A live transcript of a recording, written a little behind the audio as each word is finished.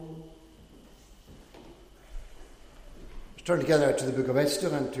Turn together to the book of Esther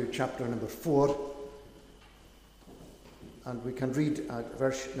and to chapter number 4. And we can read at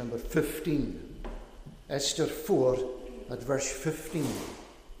verse number 15. Esther 4 at verse 15.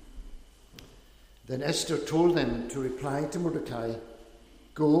 Then Esther told them to reply to Mordecai,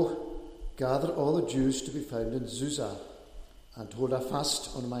 "Go, gather all the Jews to be found in Susa, and hold a fast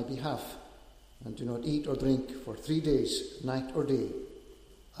on my behalf, and do not eat or drink for 3 days, night or day.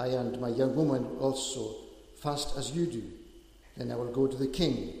 I and my young woman also fast as you do. Then I will go to the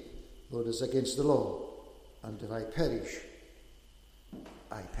king, though it is against the law, and if I perish,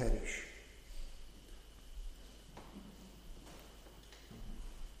 I perish."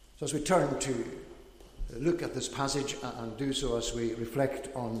 So as we turn to look at this passage and do so as we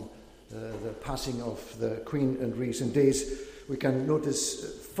reflect on the passing of the Queen in recent days, we can notice,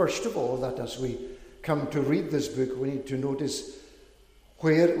 first of all, that as we come to read this book, we need to notice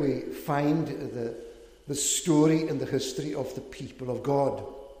where we find the story in the history of the people of God.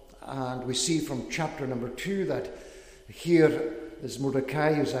 And we see from chapter number 2 that here is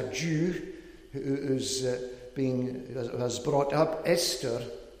Mordecai, who's a Jew, who has brought up Esther,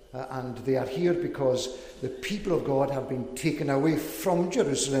 and they are here because the people of God have been taken away from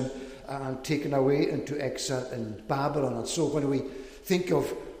Jerusalem and taken away into exile in Babylon. And so when we think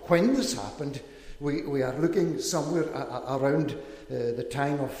of when this happened, we are looking somewhere around the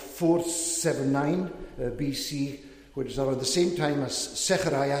time of 479 BC, which is around the same time as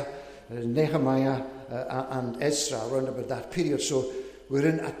Zechariah, Nehemiah, and Ezra, around about that period. So we're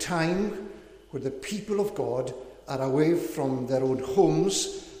in a time where the people of God are away from their own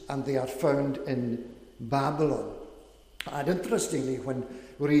homes and they are found in Babylon. And interestingly, when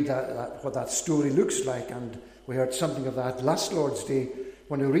we read what that story looks like, and we heard something of that last Lord's Day,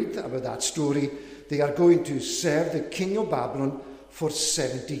 when we read about that story, they are going to serve the king of Babylon for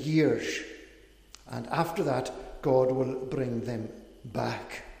 70 years. And after that, God will bring them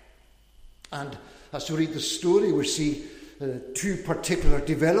back. And as we read the story, we see two particular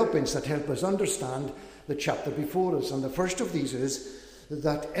developments that help us understand the chapter before us. And the first of these is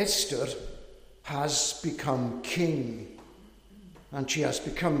that Esther has become king. And she has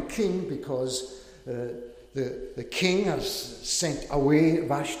become king because the king has sent away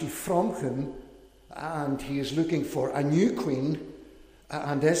Vashti from him, and he is looking for a new queen.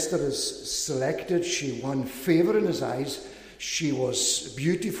 And Esther is selected. She won favour in his eyes. She was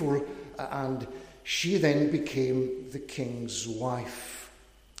beautiful, and she then became the king's wife.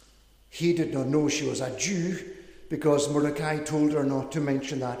 He did not know she was a Jew because Mordecai told her not to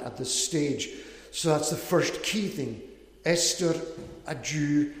mention that at this stage. So that's the first key thing. Esther, a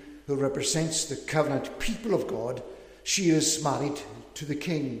Jew who represents the covenant people of God, she is married to the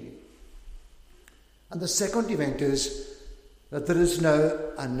king. And the second event is that there is now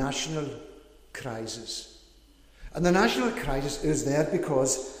a national crisis. And the national crisis is there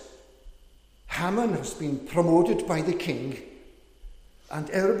because Haman has been promoted by the king, and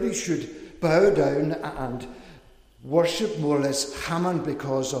everybody should bow down and worship more or less Haman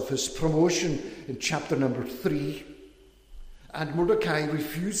because of his promotion in chapter number 3. And Mordecai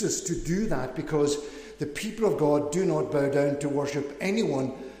refuses to do that because the people of God do not bow down to worship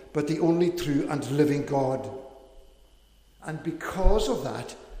anyone but the only true and living God. And because of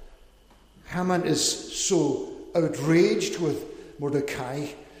that, Haman is so outraged with Mordecai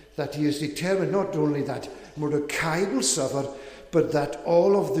that he is determined not only that Mordecai will suffer, but that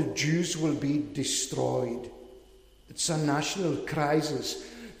all of the Jews will be destroyed. It's a national crisis.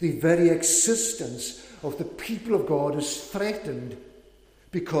 The very existence of the people of God is threatened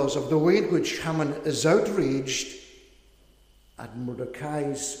because of the way in which Haman is outraged at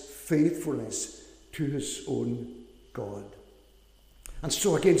Mordecai's faithfulness to his own God. And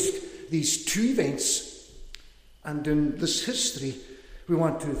so against these two events, and in this history, we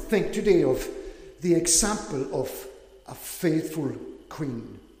want to think today of the example of a faithful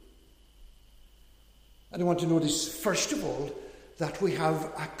queen. And I want to notice, first of all, that we have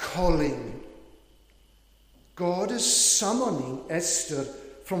a calling. God is summoning Esther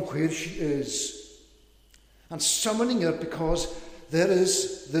from where she is, and summoning her because there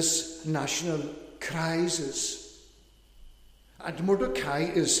is this national crisis. And Mordecai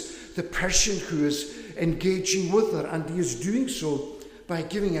is the person who is engaging with her, and he is doing so by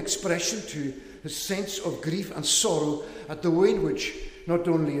giving expression to his sense of grief and sorrow at the way in which not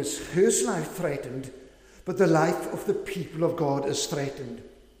only is his life threatened, but the life of the people of God is threatened.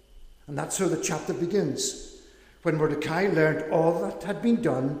 And that's how the chapter begins. When Mordecai learned all that had been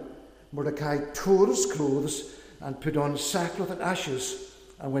done, Mordecai tore his clothes and put on sackcloth and ashes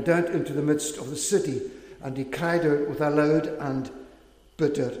and went out into the midst of the city, and he cried out with a loud and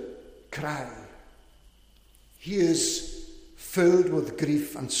bitter cry. He is filled with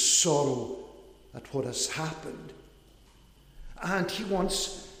grief and sorrow at what has happened. And he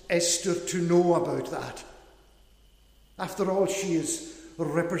wants Esther to know about that. After all, she is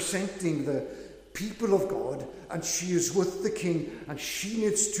representing the people of God, and she is with the king, and she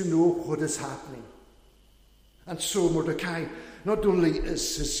needs to know what is happening. And so Mordecai, not only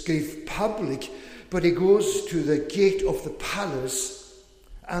is his grief public, but he goes to the gate of the palace,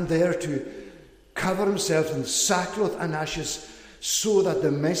 and there to cover himself in sackcloth and ashes, so that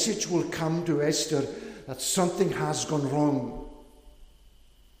the message will come to Esther that something has gone wrong.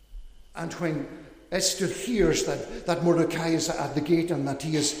 And when Esther hears that Mordecai is at the gate and that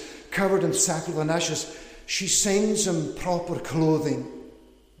he is covered in sackcloth and ashes, she sends him proper clothing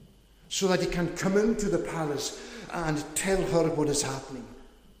so that he can come into the palace and tell her what is happening.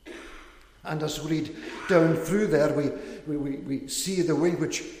 And as we read down through there, we see the way in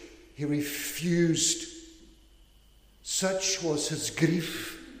which he refused. Such was his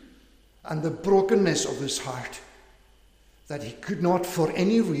grief and the brokenness of his heart that he could not for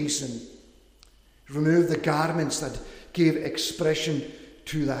any reason remove the garments that gave expression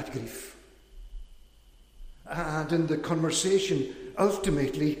to that grief. And in the conversation,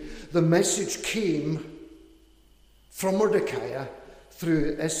 ultimately, the message came from Mordecai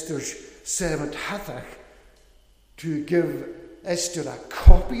through Esther's servant Hathach to give Esther a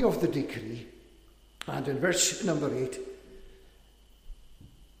copy of the decree, and in verse number 8,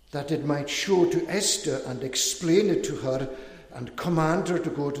 that it might show to Esther and explain it to her and command her to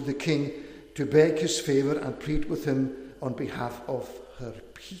go to the king to beg his favour and plead with him on behalf of her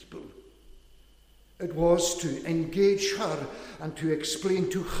people. It was to engage her and to explain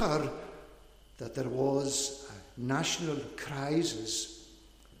to her that there was a national crisis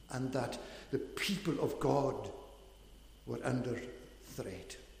and that the people of God were under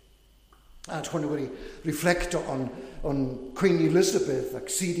threat. And when we reflect on Queen Elizabeth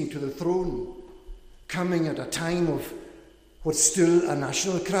acceding to the throne, coming at a time of what's still a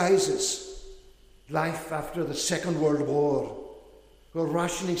national crisis, life after the Second World War, where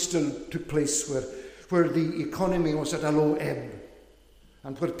rationing still took place, where the economy was at a low ebb,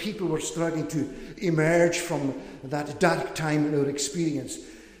 and where people were struggling to emerge from that dark time in our experience,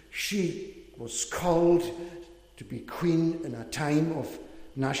 she was called to be queen in a time of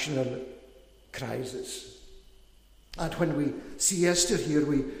national crisis. And when we see Esther here,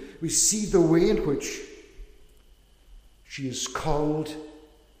 we see the way in which she is called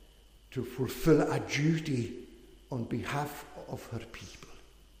to fulfill a duty on behalf of her people.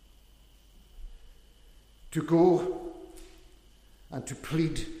 To go and to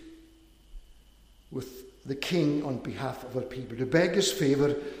plead with the king on behalf of her people, to beg his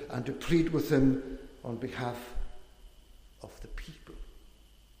favour and to plead with him on behalf of the people.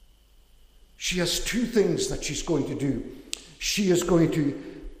 She has two things that she's going to do. She is going to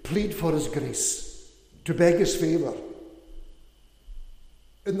plead for his grace, to beg his favour,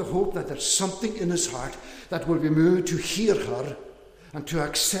 in the hope that there's something in his heart that will be moved to hear her and to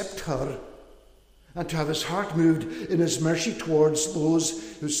accept her, and to have his heart moved in his mercy towards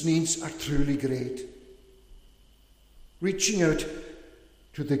those whose needs are truly great. Reaching out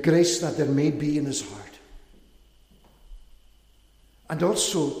to the grace that there may be in his heart. And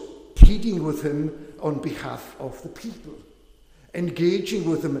also pleading with him on behalf of the people. Engaging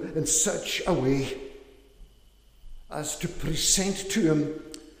with him in such a way as to present to him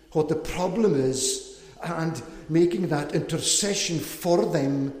what the problem is and making that intercession for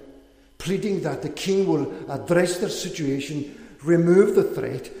them, pleading that the king will address their situation, remove the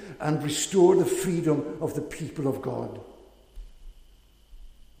threat, and restore the freedom of the people of God.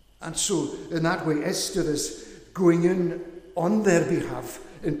 And so, in that way, Esther is going in on their behalf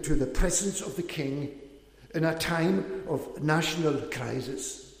into the presence of the king in a time of national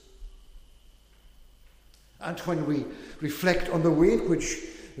crisis. And when we reflect on the way in which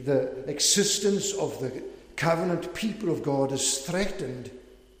the existence of the covenant people of God is threatened,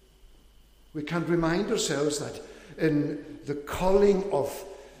 we can remind ourselves that in the calling of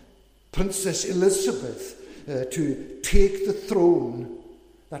Princess Elizabeth to take the throne,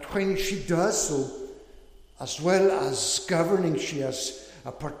 that when she does so, as well as governing, she has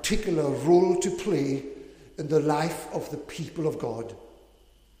a particular role to play in the life of the people of God.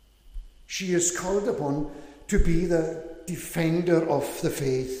 She is called upon to be the defender of the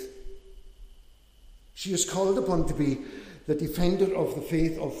faith. She is called upon to be the defender of the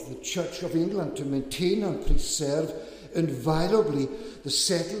faith of the Church of England, to maintain and preserve inviolably the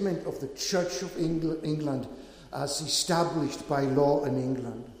settlement of the Church of England as established by law in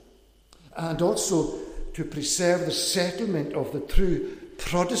England, and also to preserve the settlement of the true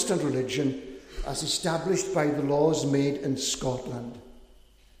Protestant religion as established by the laws made in Scotland.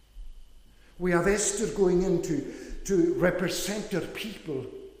 We have Esther going in to represent her people,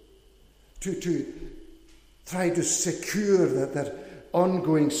 to try to secure their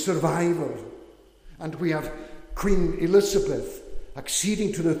ongoing survival. And we have Queen Elizabeth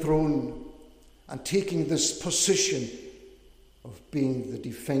acceding to the throne and taking this position of being the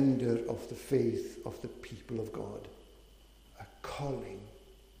defender of the faith of the people of God. A calling,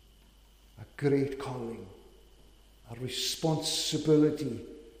 a great calling, a responsibility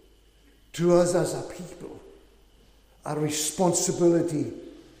to us as a people, a responsibility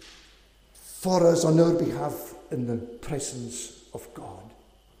for us on our behalf in the presence of God.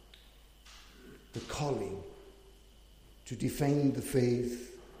 The calling to defend the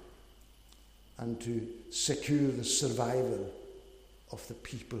faith and to secure the survival of the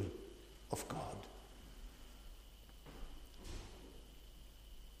people of God.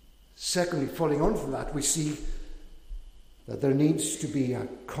 Secondly, following on from that, we see that there needs to be a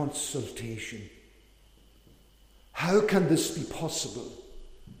consultation. How can this be possible?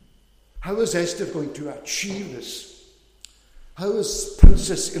 How is Esther going to achieve this? How is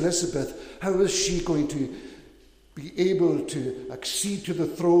Princess Elizabeth, how is she going to be able to accede to the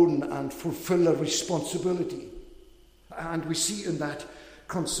throne and fulfill her responsibility? And we see in that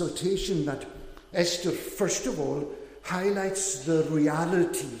consultation that Esther, first of all, highlights the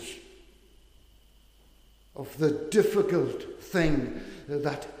reality of the difficult thing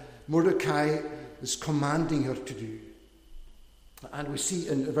that Mordecai is commanding her to do. And we see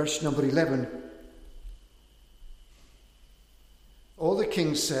in verse number 11, all the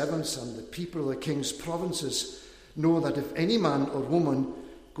king's servants and the people of the king's provinces know that if any man or woman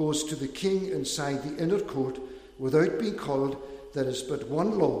goes to the king inside the inner court without being called, there is but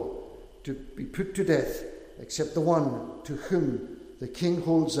one law, to be put to death, except the one to whom the king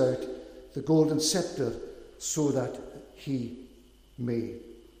holds out the golden scepter, so that he may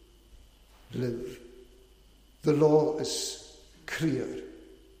live. The law is clear.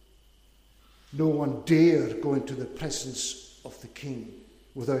 No one dare go into the presence of the king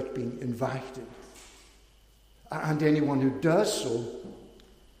without being invited. And anyone who does so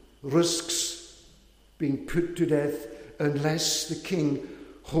risks being put to death unless the king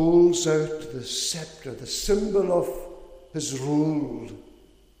holds out the scepter, the symbol of his rule,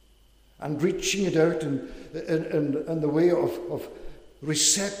 and reaching it out in the way of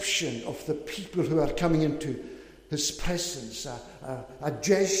reception of the people who are coming into his presence, a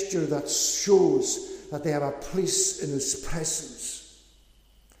gesture that shows that they have a place in his presence.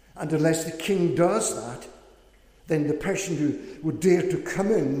 And unless the king does that, then the person who would dare to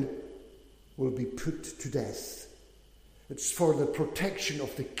come in will be put to death. It's for the protection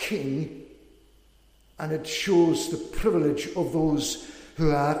of the king, and it shows the privilege of those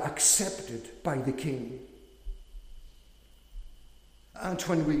who are accepted by the king. And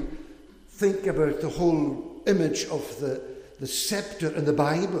when we think about the whole image of the scepter in the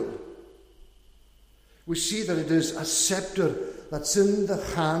Bible, we see that it is a scepter that's in the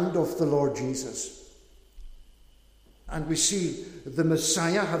hand of the Lord Jesus. And we see the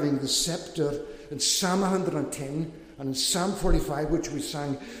Messiah having the scepter in Psalm 110 and in Psalm 45, which we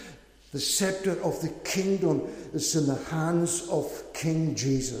sang. The scepter of the kingdom is in the hands of King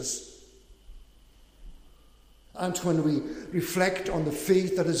Jesus. And when we reflect on the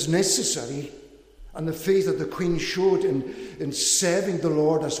faith that is necessary, and the faith that the Queen showed in serving the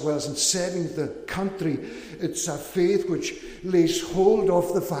Lord as well as in serving the country, it's a faith which lays hold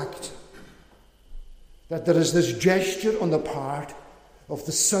of the fact that there is this gesture on the part of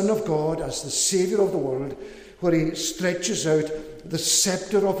the Son of God as the Saviour of the world, where he stretches out the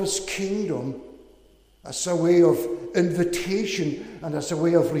scepter of his kingdom as a way of invitation and as a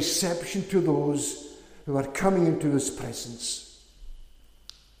way of reception to those who are coming into his presence.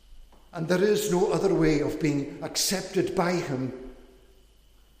 And there is no other way of being accepted by him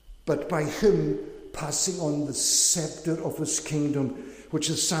but by him passing on the scepter of his kingdom, which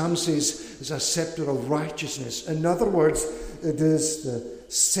the Psalm says is a scepter of righteousness. In other words, it is the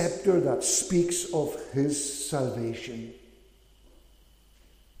scepter that speaks of his salvation.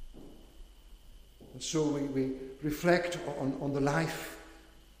 And so we reflect on the life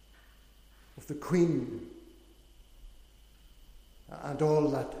of the Queen and all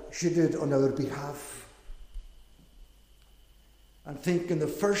that she did on our behalf, and think in the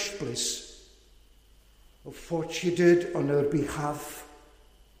first place of what she did on our behalf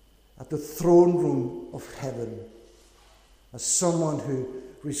at the throne room of heaven, as someone who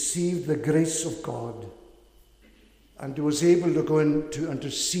received the grace of God and who was able to go in to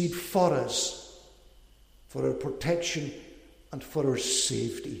intercede for us, for our protection and for our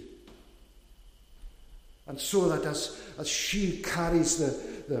safety. And so that as she carries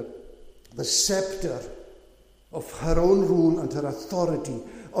the scepter of her own rule and her authority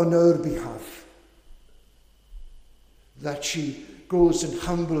on our behalf, that she goes in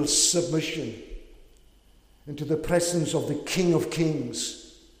humble submission into the presence of the King of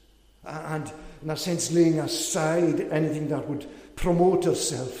Kings, and in a sense laying aside anything that would promote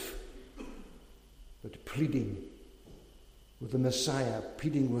herself, but pleading with the Messiah,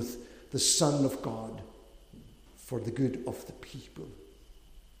 pleading with the Son of God for the good of the people.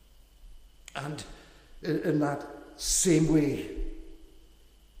 And in that same way,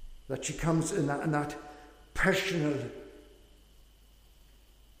 that she comes in that personal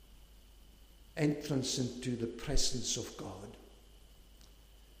entrance into the presence of God,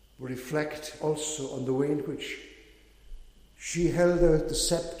 we reflect also on the way in which she held out the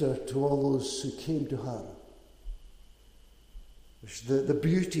scepter to all those who came to her. The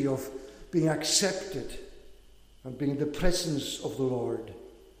beauty of being accepted and being in the presence of the Lord.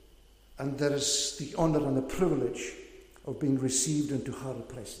 And there is the honour and the privilege of being received into her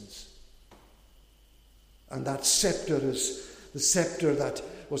presence. And that scepter is the scepter that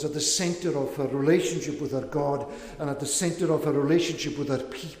was at the centre of her relationship with her God and at the centre of her relationship with her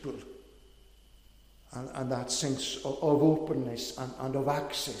people. And that sense of openness and of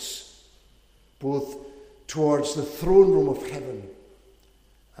access, both towards the throne room of heaven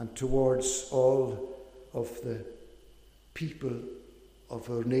and towards all of the people of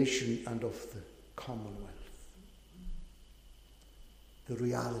our nation and of the Commonwealth. The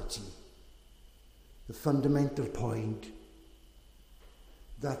reality, the fundamental point,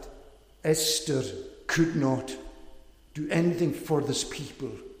 that Esther could not do anything for this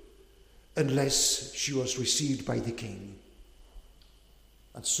people unless she was received by the king.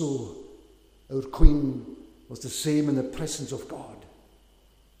 And so our queen was the same in the presence of God.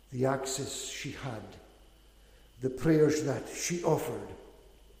 The access she had, the prayers that she offered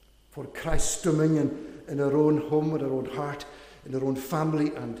for Christ's dominion in her own home, in her own heart, in her own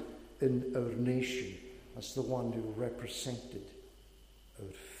family, and in our nation, as the one who represented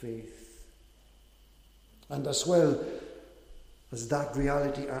our faith. And as well as that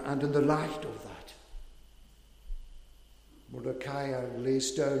reality, and in the light of that, Mordecai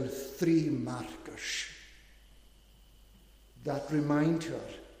lays down 3 markers that remind her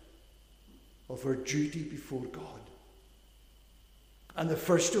of her duty before God. And the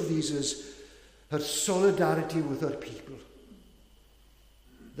first of these is her solidarity with her people,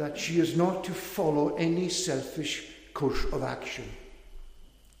 that she is not to follow any selfish course of action.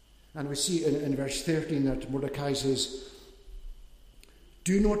 And we see in verse 13 that Mordecai says,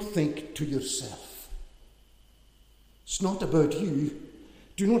 "Do not think to yourself." It's not about you.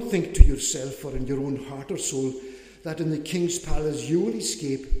 Do not think to yourself or in your own heart or soul that in the king's palace you will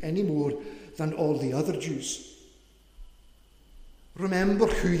escape any more than all the other Jews. Remember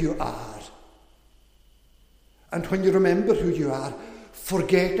who you are. And when you remember who you are,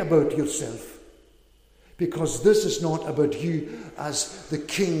 forget about yourself. Because this is not about you as the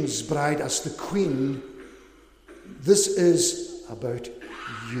king's bride, as the queen. This is about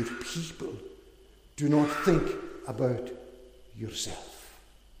your people. Do not think about yourself.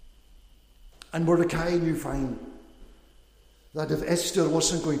 And Mordecai knew fine that if Esther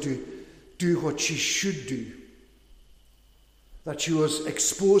wasn't going to do what she should do, that she was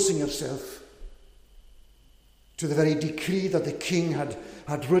exposing herself to the very decree that the king had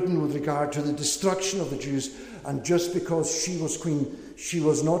written with regard to the destruction of the Jews, and just because she was queen, she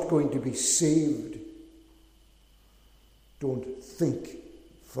was not going to be saved. Don't think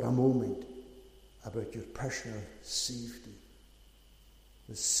for a moment about your personal safety.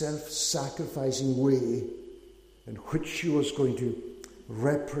 The self-sacrificing way in which she was going to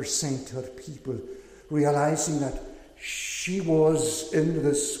represent her people, realizing that she was in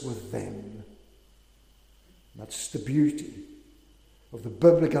this with them. That's the beauty of the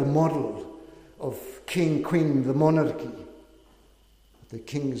biblical model of king, queen, the monarchy. The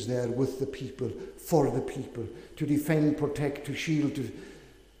king is there with the people, for the people, to defend, protect, to shield, to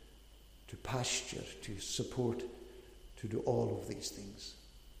pasture, to support, to do all of these things.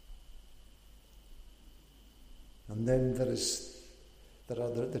 And then there are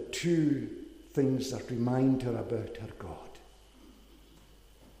the 2 things that remind her about her God.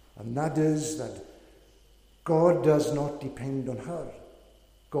 And that is that God does not depend on her.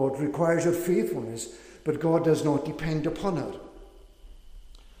 God requires her faithfulness, but God does not depend upon her.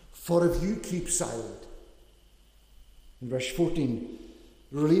 For if you keep silent, in verse 14,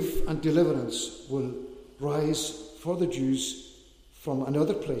 relief and deliverance will rise for the Jews from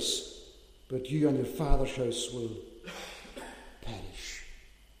another place, but you and your father's house will perish.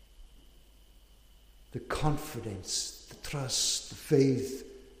 the confidence, the trust, the faith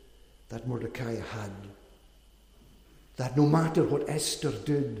that Mordecai had. That no matter what Esther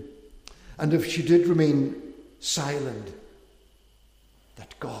did, and if she did remain silent,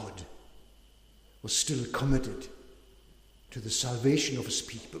 that God was still committed to the salvation of his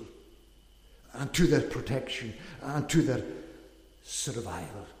people and to their protection and to their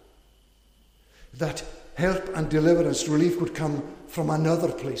survival. That help and deliverance, relief would come from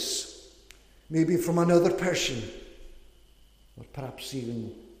another place, maybe from another person, or perhaps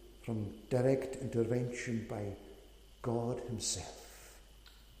even from direct intervention by God himself.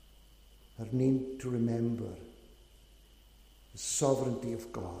 Our need to remember the sovereignty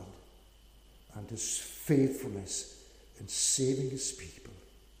of God and his faithfulness in saving his people.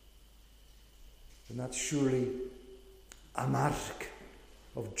 And that's surely a mark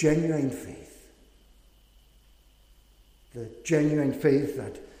of genuine faith. The genuine faith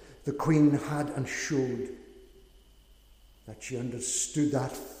that the Queen had and showed, that she understood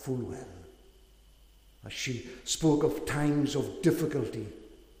that full well. As she spoke of times of difficulty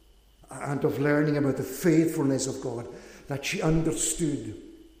and of learning about the faithfulness of God, that she understood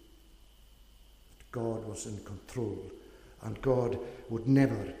that God was in control and God would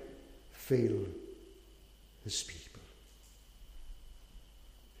never fail his people.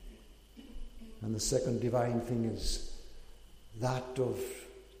 And the second divine thing is that of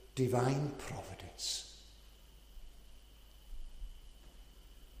divine providence.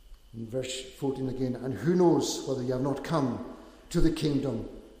 In verse 14 again, and who knows whether you have not come to the kingdom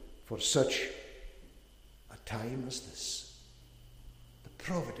for such a time as this. The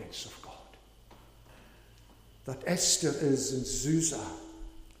providence of God. That Esther is in Susa,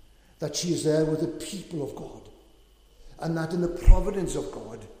 that she is there with the people of God, and that in the providence of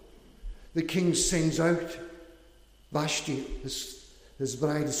God, the king sends out Vashti, his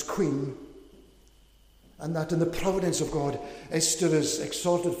bride, his queen, and that in the providence of God, Esther is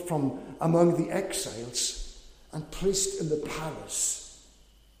exalted from among the exiles and placed in the palace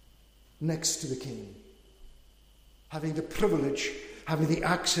next to the king, having the privilege, having the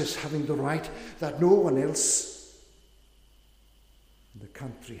access, having the right that no one else in the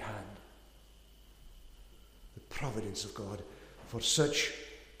country had. The providence of God for such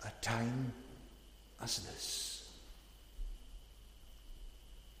a time as this.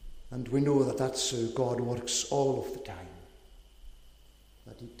 And we know that that's how God works all of the time.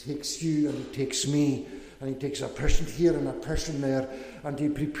 That he takes you and he takes me and he takes a person here and a person there and he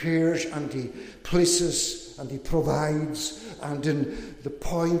prepares and he places and he provides, and in the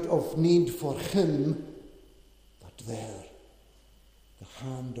point of need for him, that there the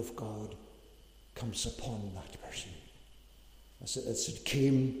hand of God comes upon that person. As it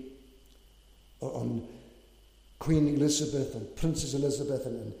came on Queen Elizabeth and Princess Elizabeth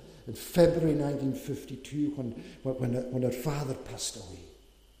and in February 1952, when her father passed away.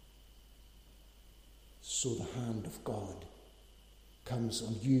 So the hand of God comes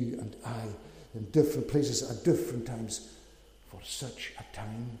on you and I in different places at different times for such a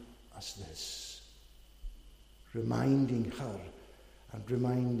time as this, reminding her and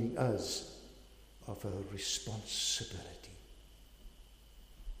reminding us of our responsibility.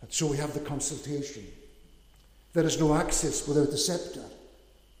 And so we have the consultation. There is no access without the scepter.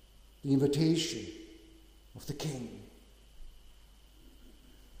 The invitation of the king.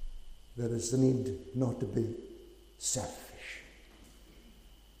 There is the need not to be selfish.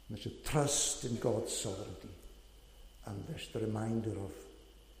 There's a trust in God's sovereignty. And there's the reminder of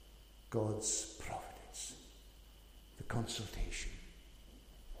God's providence. The consultation.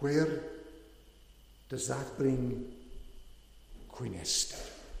 Where does that bring Queen Esther?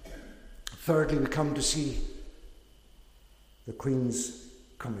 Thirdly, we come to see the Queen's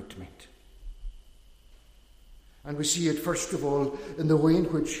commitment. And we see it, first of all, in the way in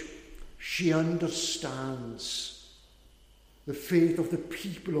which she understands the faith of the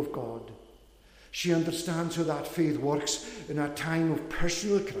people of God. She understands how that faith works in a time of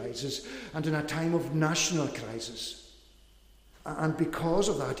personal crisis and in a time of national crisis. And because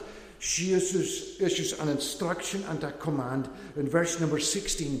of that, she issues an instruction and a command in verse number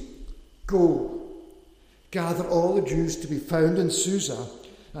 16. Go, gather all the Jews to be found in Susa,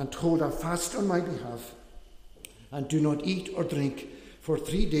 and hold a fast on my behalf, and do not eat or drink for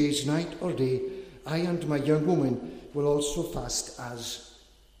 3 days, night or day. I and my young woman will also fast as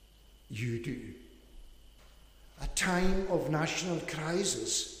you do. A time of national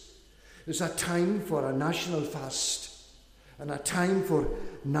crisis is a time for a national fast and a time for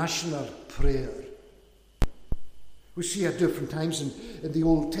national prayer. We see at different times in the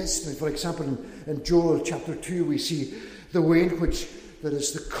Old Testament, for example, in Joel chapter 2, we see the way in which there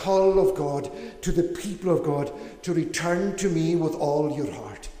is the call of God to the people of God to return to me with all your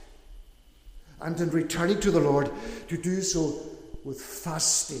heart. And in returning to the Lord, to do so with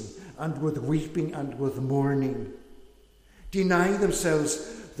fasting and with weeping and with mourning. Deny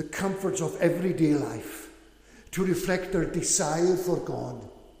themselves the comforts of everyday life to reflect their desire for God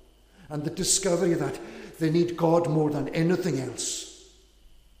and the discovery that they need God more than anything else.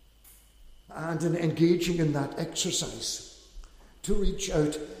 And in engaging in that exercise, to reach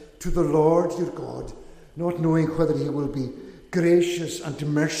out to the Lord your God, not knowing whether he will be gracious and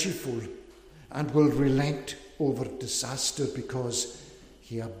merciful and will relent over disaster because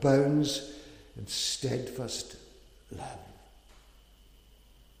he abounds in steadfast love.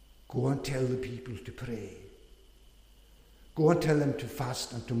 Go and tell the people to pray. Go and tell them to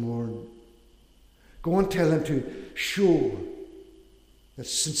fast and to mourn. Go and tell them to show their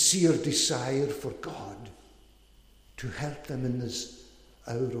sincere desire for God to help them in this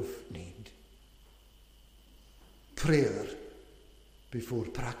hour of need. Prayer before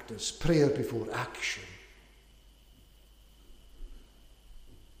practice, prayer before action.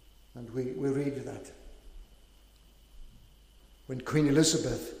 And we read that when Queen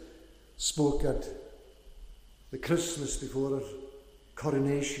Elizabeth spoke at the Christmas before her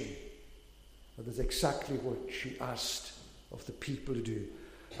coronation, that is exactly what she asked of the people to do.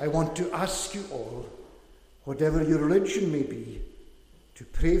 I want to ask you all, whatever your religion may be, to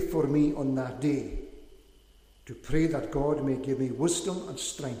pray for me on that day, to pray that God may give me wisdom and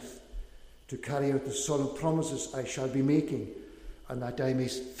strength to carry out the solemn promises I shall be making, and that I may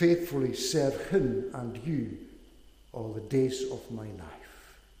faithfully serve him and you all the days of my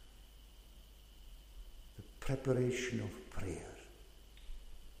life. The preparation of prayer,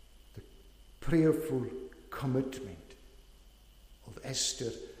 the prayerful commitment of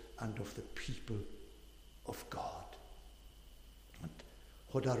Esther and of the people of God. And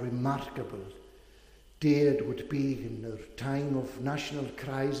what a remarkable day it would be in our time of national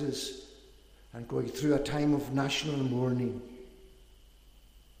crisis and going through a time of national mourning,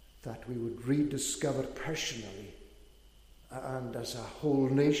 that we would rediscover personally and as a whole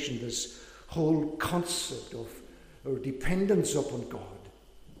nation this whole concept of our dependence upon God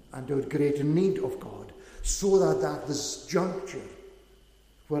and our great need of God, so that at this juncture,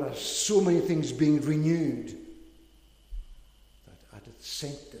 where are so many things being renewed, that at its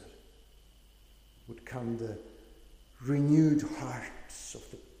centre would come the renewed hearts of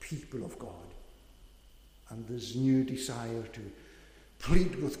the people of God and this new desire to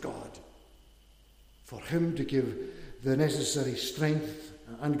plead with God for him to give the necessary strength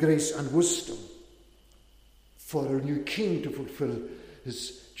and grace and wisdom for our new king to fulfill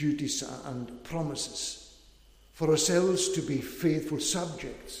his duties and promises, for ourselves to be faithful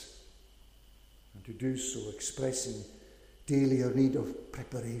subjects, and to do so expressing daily our need of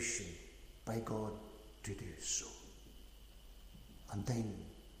preparation by God to do so. And then,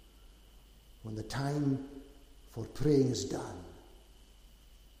 when the time for praying is done,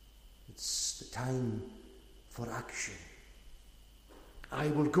 it's the time for action. Then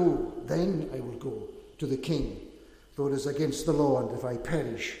I will go to the king, though it is against the law, and if I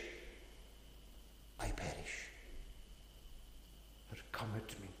perish, I perish. Her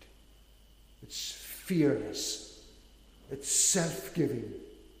commitment, it's fearless, it's self-giving,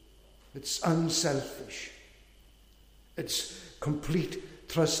 it's unselfish, it's complete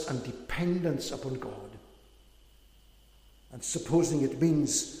trust and dependence upon God. And supposing it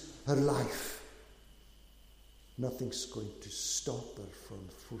means her life, nothing's going to stop her from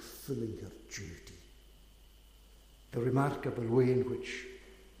fulfilling her duty. The remarkable way in which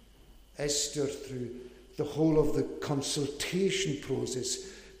Esther, through the whole of the consultation process,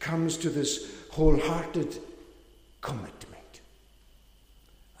 comes to this wholehearted commitment.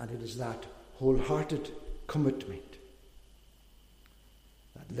 And it is that wholehearted commitment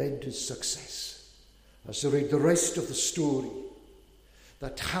that led to success. As I read the rest of the story,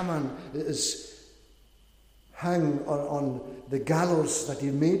 that Haman is hung on the gallows that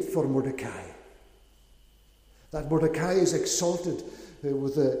he made for Mordecai. That Mordecai is exalted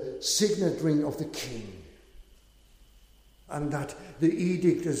with the signet ring of the king. And that the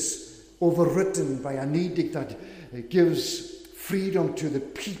edict is overwritten by an edict that gives freedom to the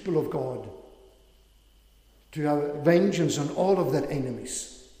people of God to have vengeance on all of their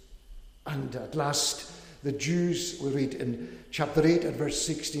enemies. And at last, the Jews, we read in chapter 8 and verse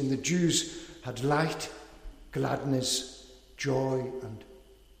 16, the Jews had light, gladness, joy, and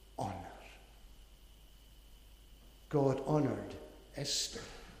honour. God honoured Esther.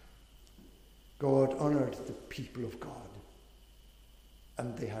 God honoured the people of God.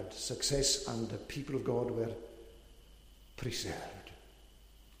 And they had success, and the people of God were preserved.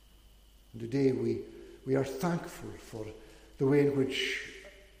 And today we are thankful for the way in which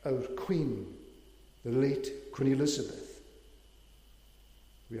our Queen, the late Queen Elizabeth,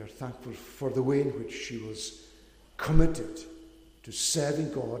 we are thankful for the way in which she was committed to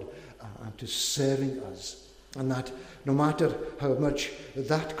serving God and to serving us. And that no matter how much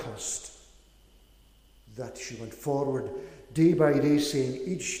that cost, that she went forward day by day saying,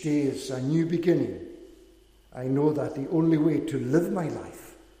 each day is a new beginning. I know that the only way to live my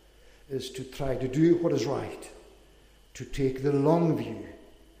life is to try to do what is right, to take the long view,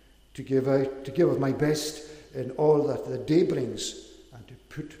 to give of my best in all that the day brings, and to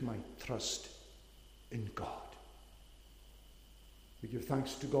put my trust in God. We give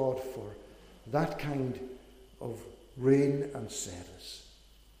thanks to God for that kind of reign and service.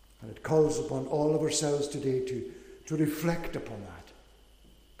 And it calls upon all of ourselves today to reflect upon that.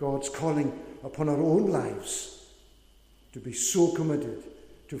 God's calling upon our own lives to be so committed,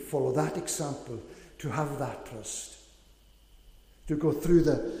 to follow that example, to have that trust, to go through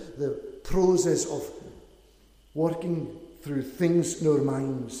the process of working through things in our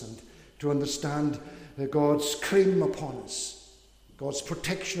minds and to understand God's claim upon us, God's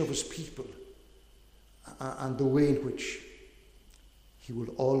protection of his people, and the way in which he will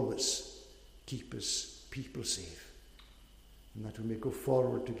always keep his people safe. And that we may go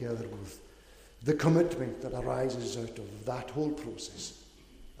forward together with the commitment that arises out of that whole process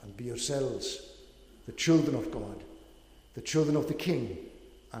and be ourselves the children of God, the children of the King,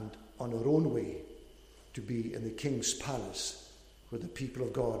 and on our own way to be in the King's palace where the people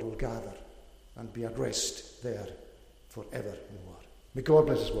of God will gather and be at rest there forevermore. May God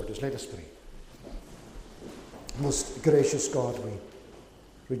bless his word. Let us pray. Most gracious God, we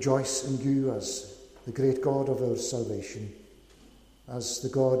rejoice in you as the great God of our salvation, as the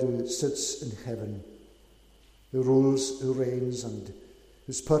God who sits in heaven, who rules, who reigns, and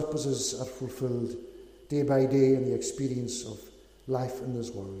whose purposes are fulfilled day by day in the experience of life in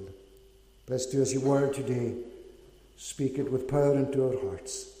this world. Bless to us your word today. Speak it with power into our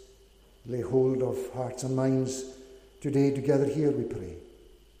hearts. Lay hold of hearts and minds today together here, we pray,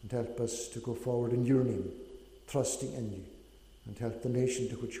 and help us to go forward in your name, trusting in you, and help the nation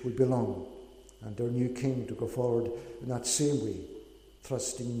to which we belong and our new King to go forward in that same way,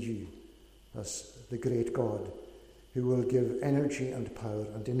 trusting in you as the great God who will give energy and power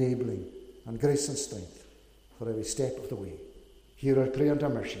and enabling and grace and strength for every step of the way. Hear our prayer and our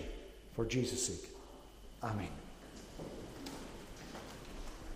mercy, for Jesus' sake. Amen.